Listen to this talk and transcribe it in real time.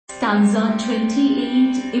stanza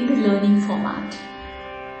 28 in the learning format.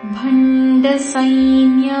 Bhanda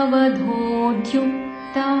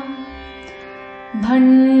sainyavadhodyukta,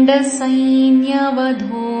 Bhanda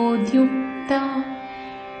sainyavadhodyukta,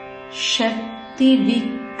 Shakti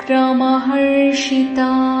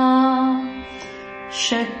vikramaharshita,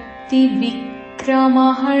 Shakti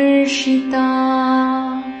vikramaharshita,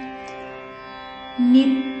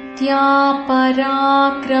 Nitya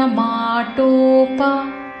parakramaatopa,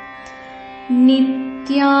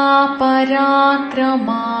 Nitya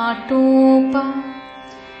parakramaatopa,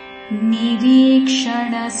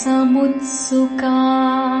 Nirikshana samutsuka,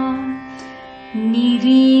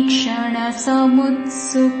 Nirikshana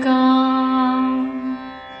samutsuka.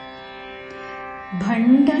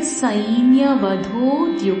 Bhanda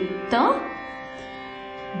sainyavadhodyukta,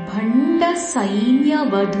 Bhanda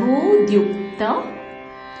sainyavadhodyukta,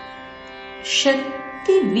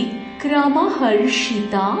 Shakti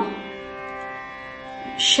vikramaharshita,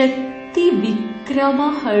 Shakti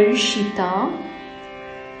vikramaharshita,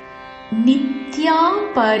 Nitya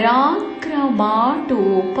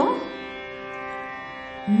parakramaatopa,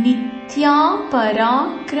 Nitya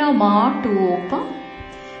parakramaatopa,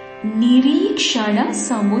 Nirikshana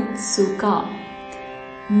samutsuka,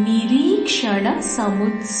 Nirikshana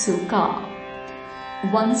samutsuka.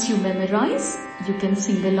 Once you memorize, you can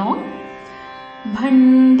sing along.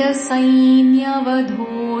 Bhanda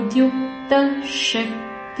sainyavadhodyukta,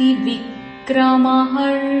 Shakti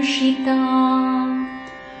vikramaharshita,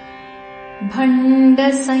 Bhanda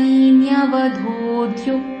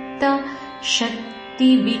sainyavadhodyukta, Shakti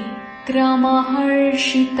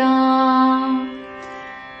vikramaharshita,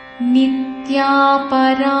 Nitya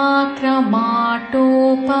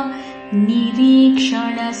parakramaatopa,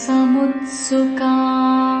 Nirikshana samutsuka,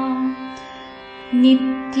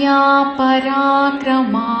 Nitya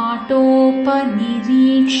parakramaatopa,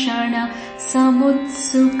 Nirikshana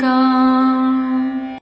samutsuka.